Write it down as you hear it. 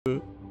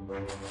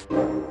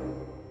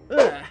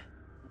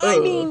I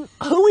mean,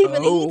 who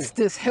even eats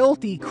this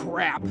healthy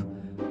crap?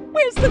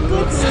 Where's the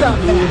good stuff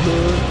at?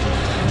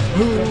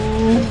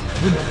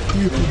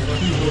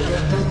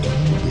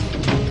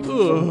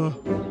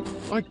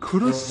 I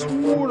could have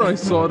sworn I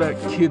saw that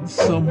kid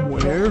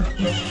somewhere.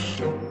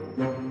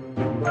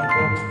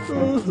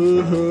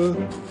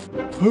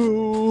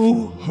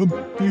 Oh,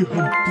 Humpty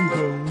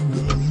Hum.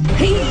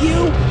 Hey,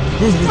 you!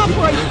 Stop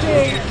right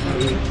there!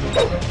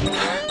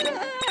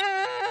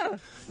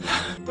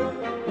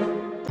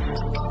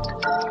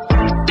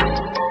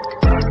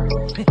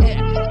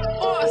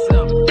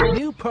 Awesome!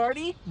 New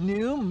party,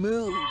 new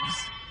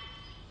moves.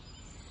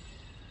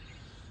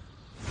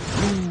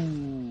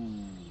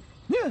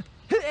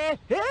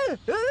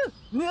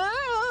 No!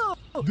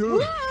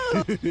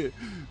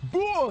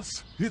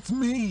 Boss, it's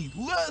me,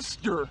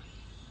 Lester.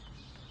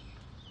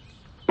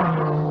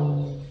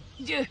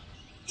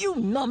 You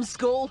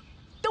numbskull!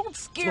 Don't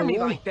scare me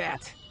like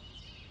that!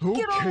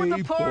 Get on with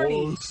the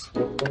party! Boss.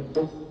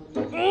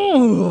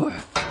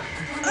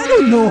 I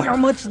don't know how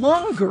much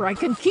longer I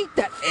can keep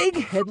that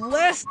egghead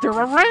Lester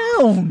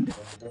around!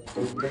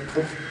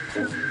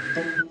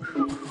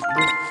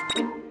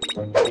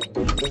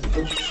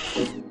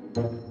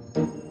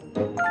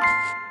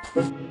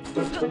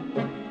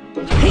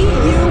 Hey,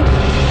 you!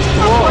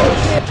 Stop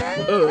right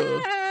there!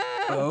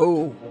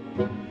 Oh.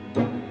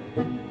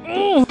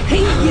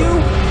 Hey, you!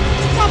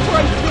 Stop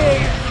right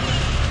there!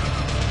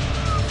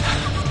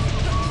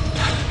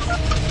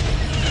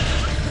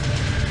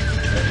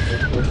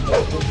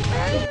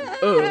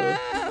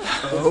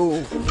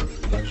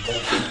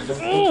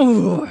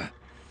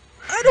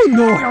 I don't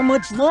know how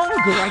much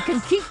longer I can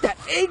keep that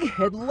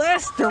egghead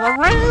Lester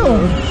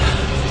around!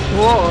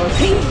 Boss.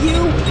 Hey,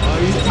 you!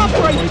 Stop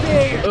right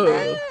there!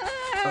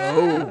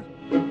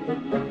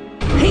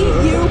 Hey,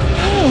 you!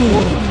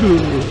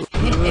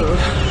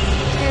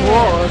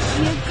 Boss.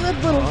 You good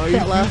little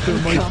fella.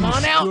 Come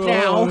on out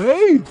now!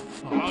 Hey,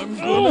 I'm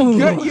gonna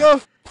get ya.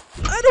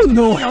 I don't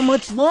know how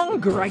much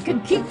longer I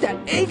can keep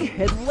that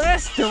egghead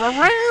Lester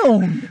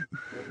around!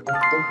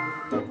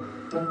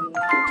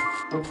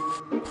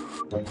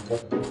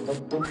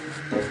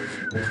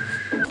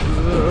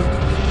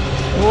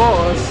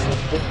 Boss,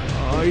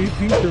 I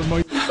think there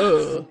might...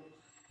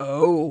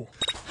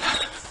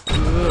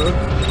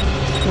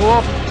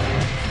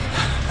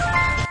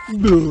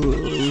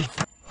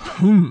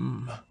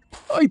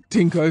 I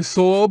think I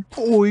saw a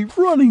boy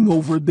running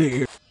over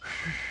there.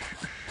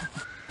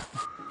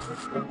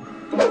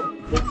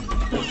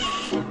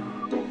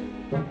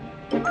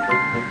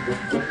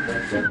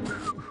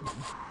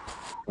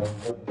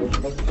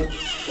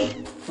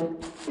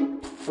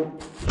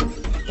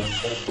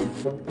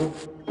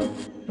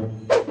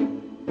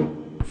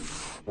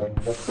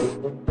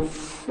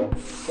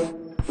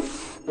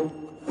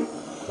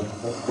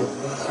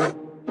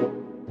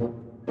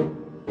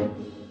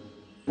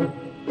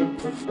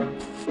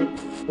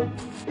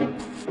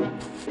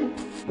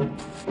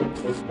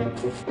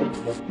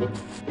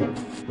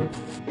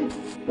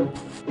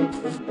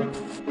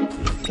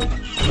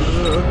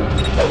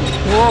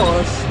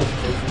 Boss,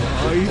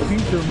 I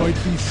think there might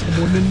be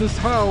someone in this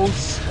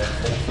house.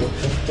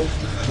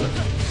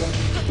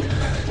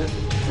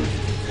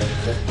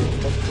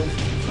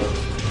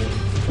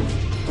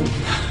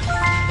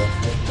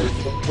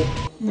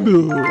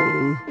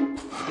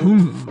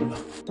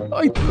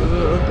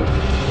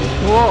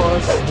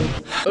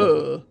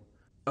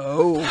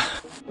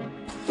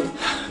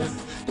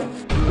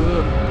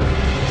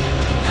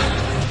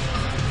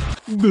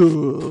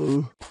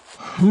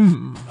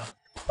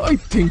 I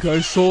think I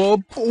saw a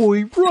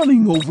boy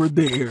running over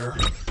there.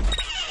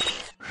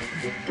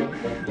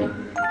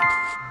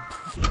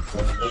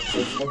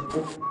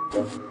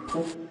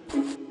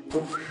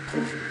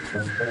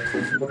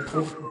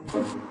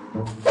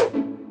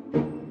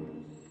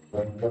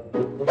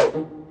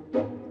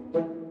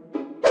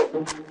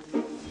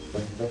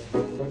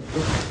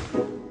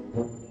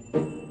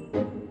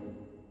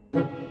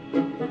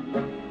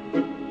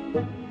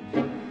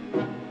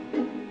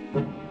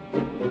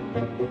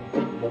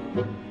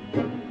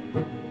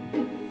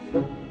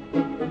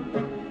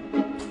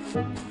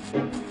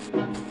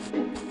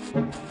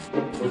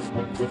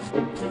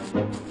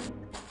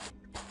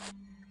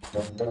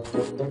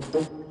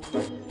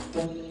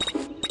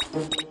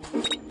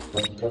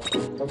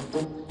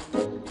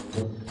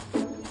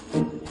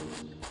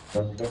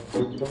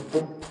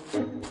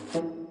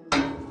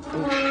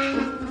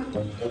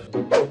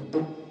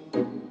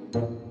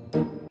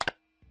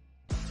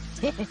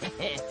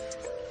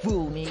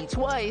 Fool me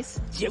twice,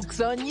 joke's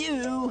on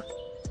you!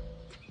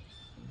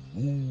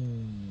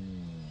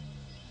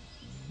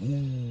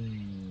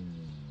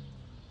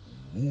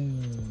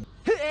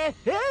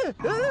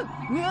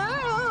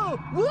 No!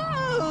 Whoa!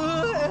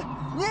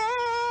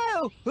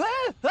 No!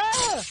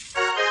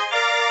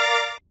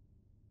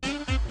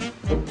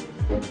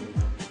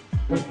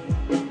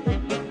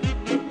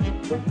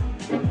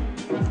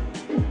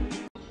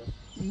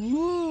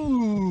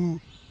 Ooh,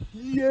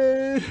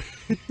 yeah.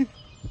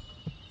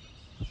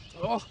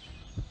 Oh,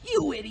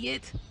 you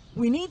idiot!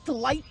 We need to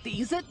light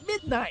these at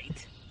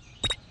midnight.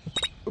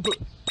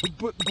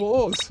 But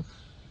boss,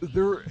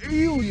 there are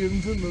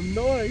aliens in the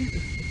night.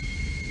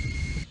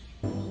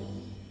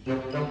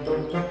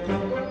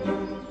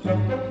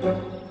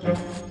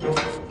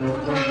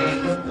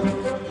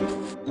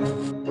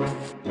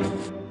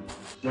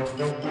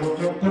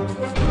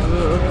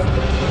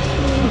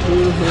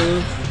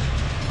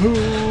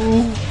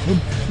 Oh,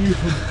 Humpty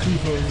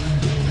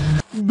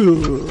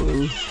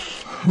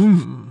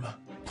Hum.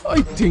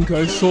 I think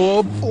I saw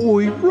a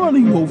boy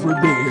running over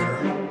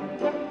there.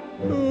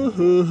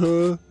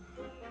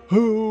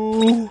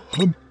 Oh,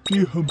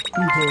 Humpty Hum.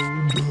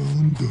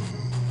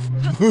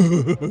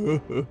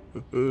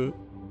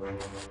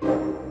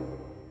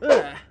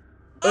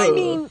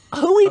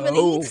 Who even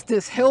eats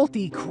this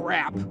healthy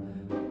crap?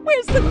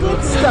 Where's the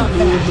good stuff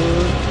at?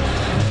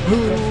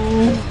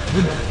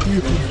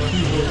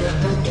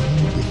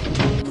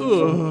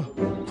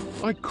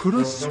 I could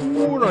have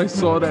sworn I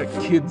saw that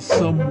kid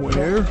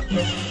somewhere.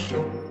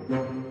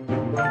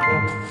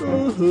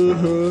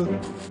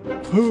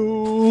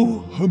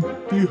 Oh,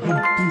 Humpty Hum.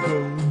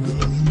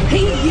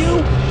 Hey,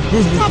 you!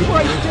 Stop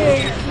right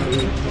there!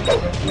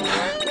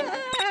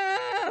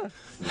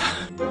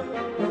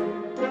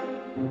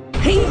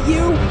 Hey,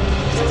 you!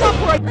 Stop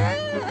right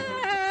there!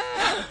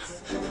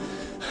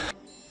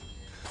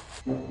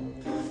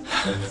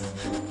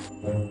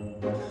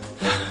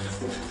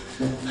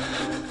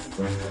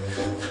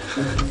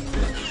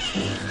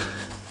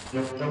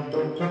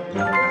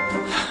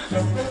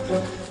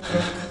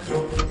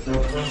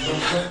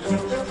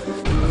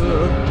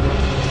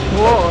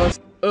 Boss.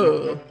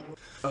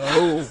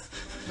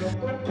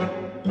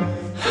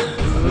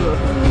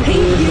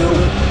 Hey, you!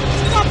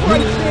 Stop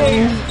right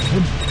there!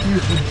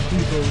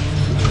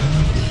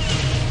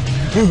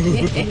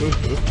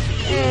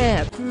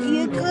 Yeah,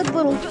 be a good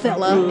little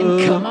fella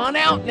and come on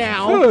out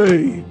now.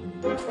 Hey,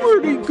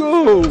 where'd he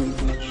go?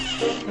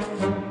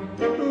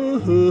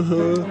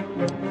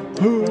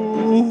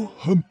 Oh,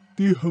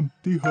 Humpty Hum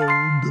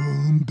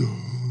Dum.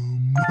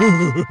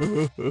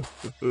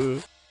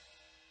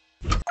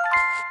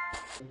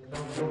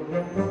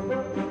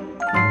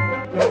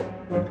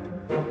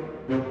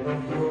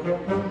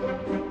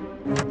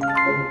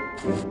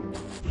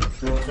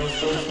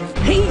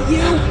 Hey,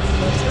 you!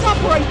 Stop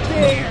right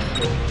there!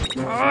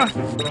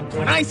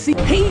 When I see...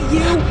 Hey,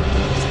 you!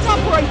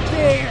 Stop right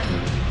there!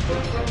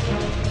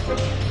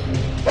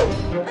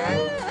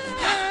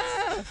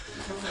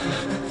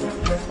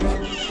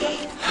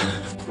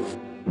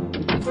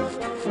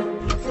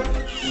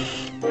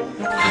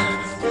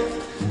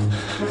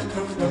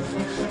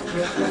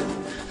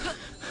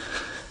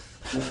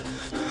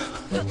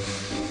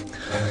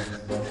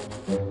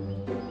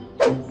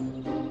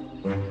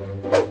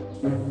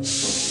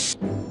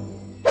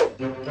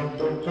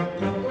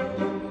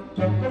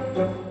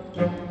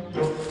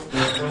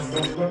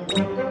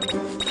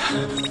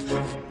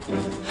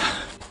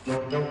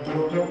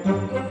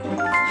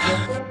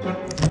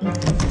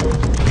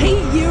 Hey,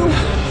 you!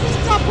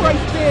 Stop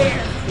right there!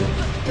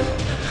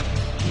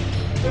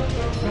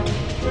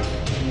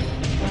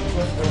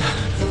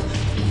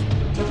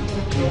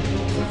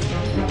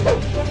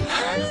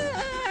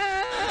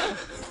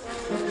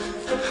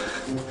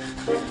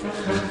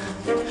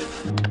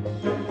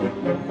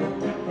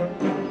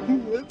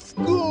 Let's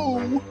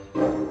go.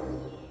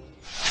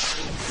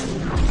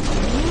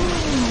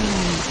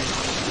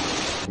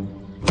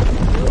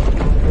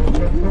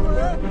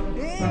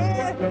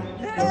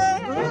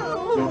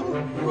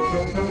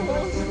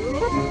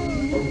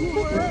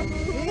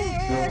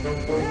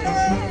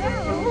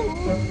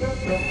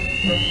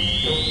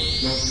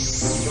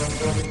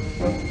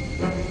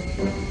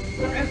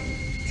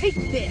 Take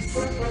this.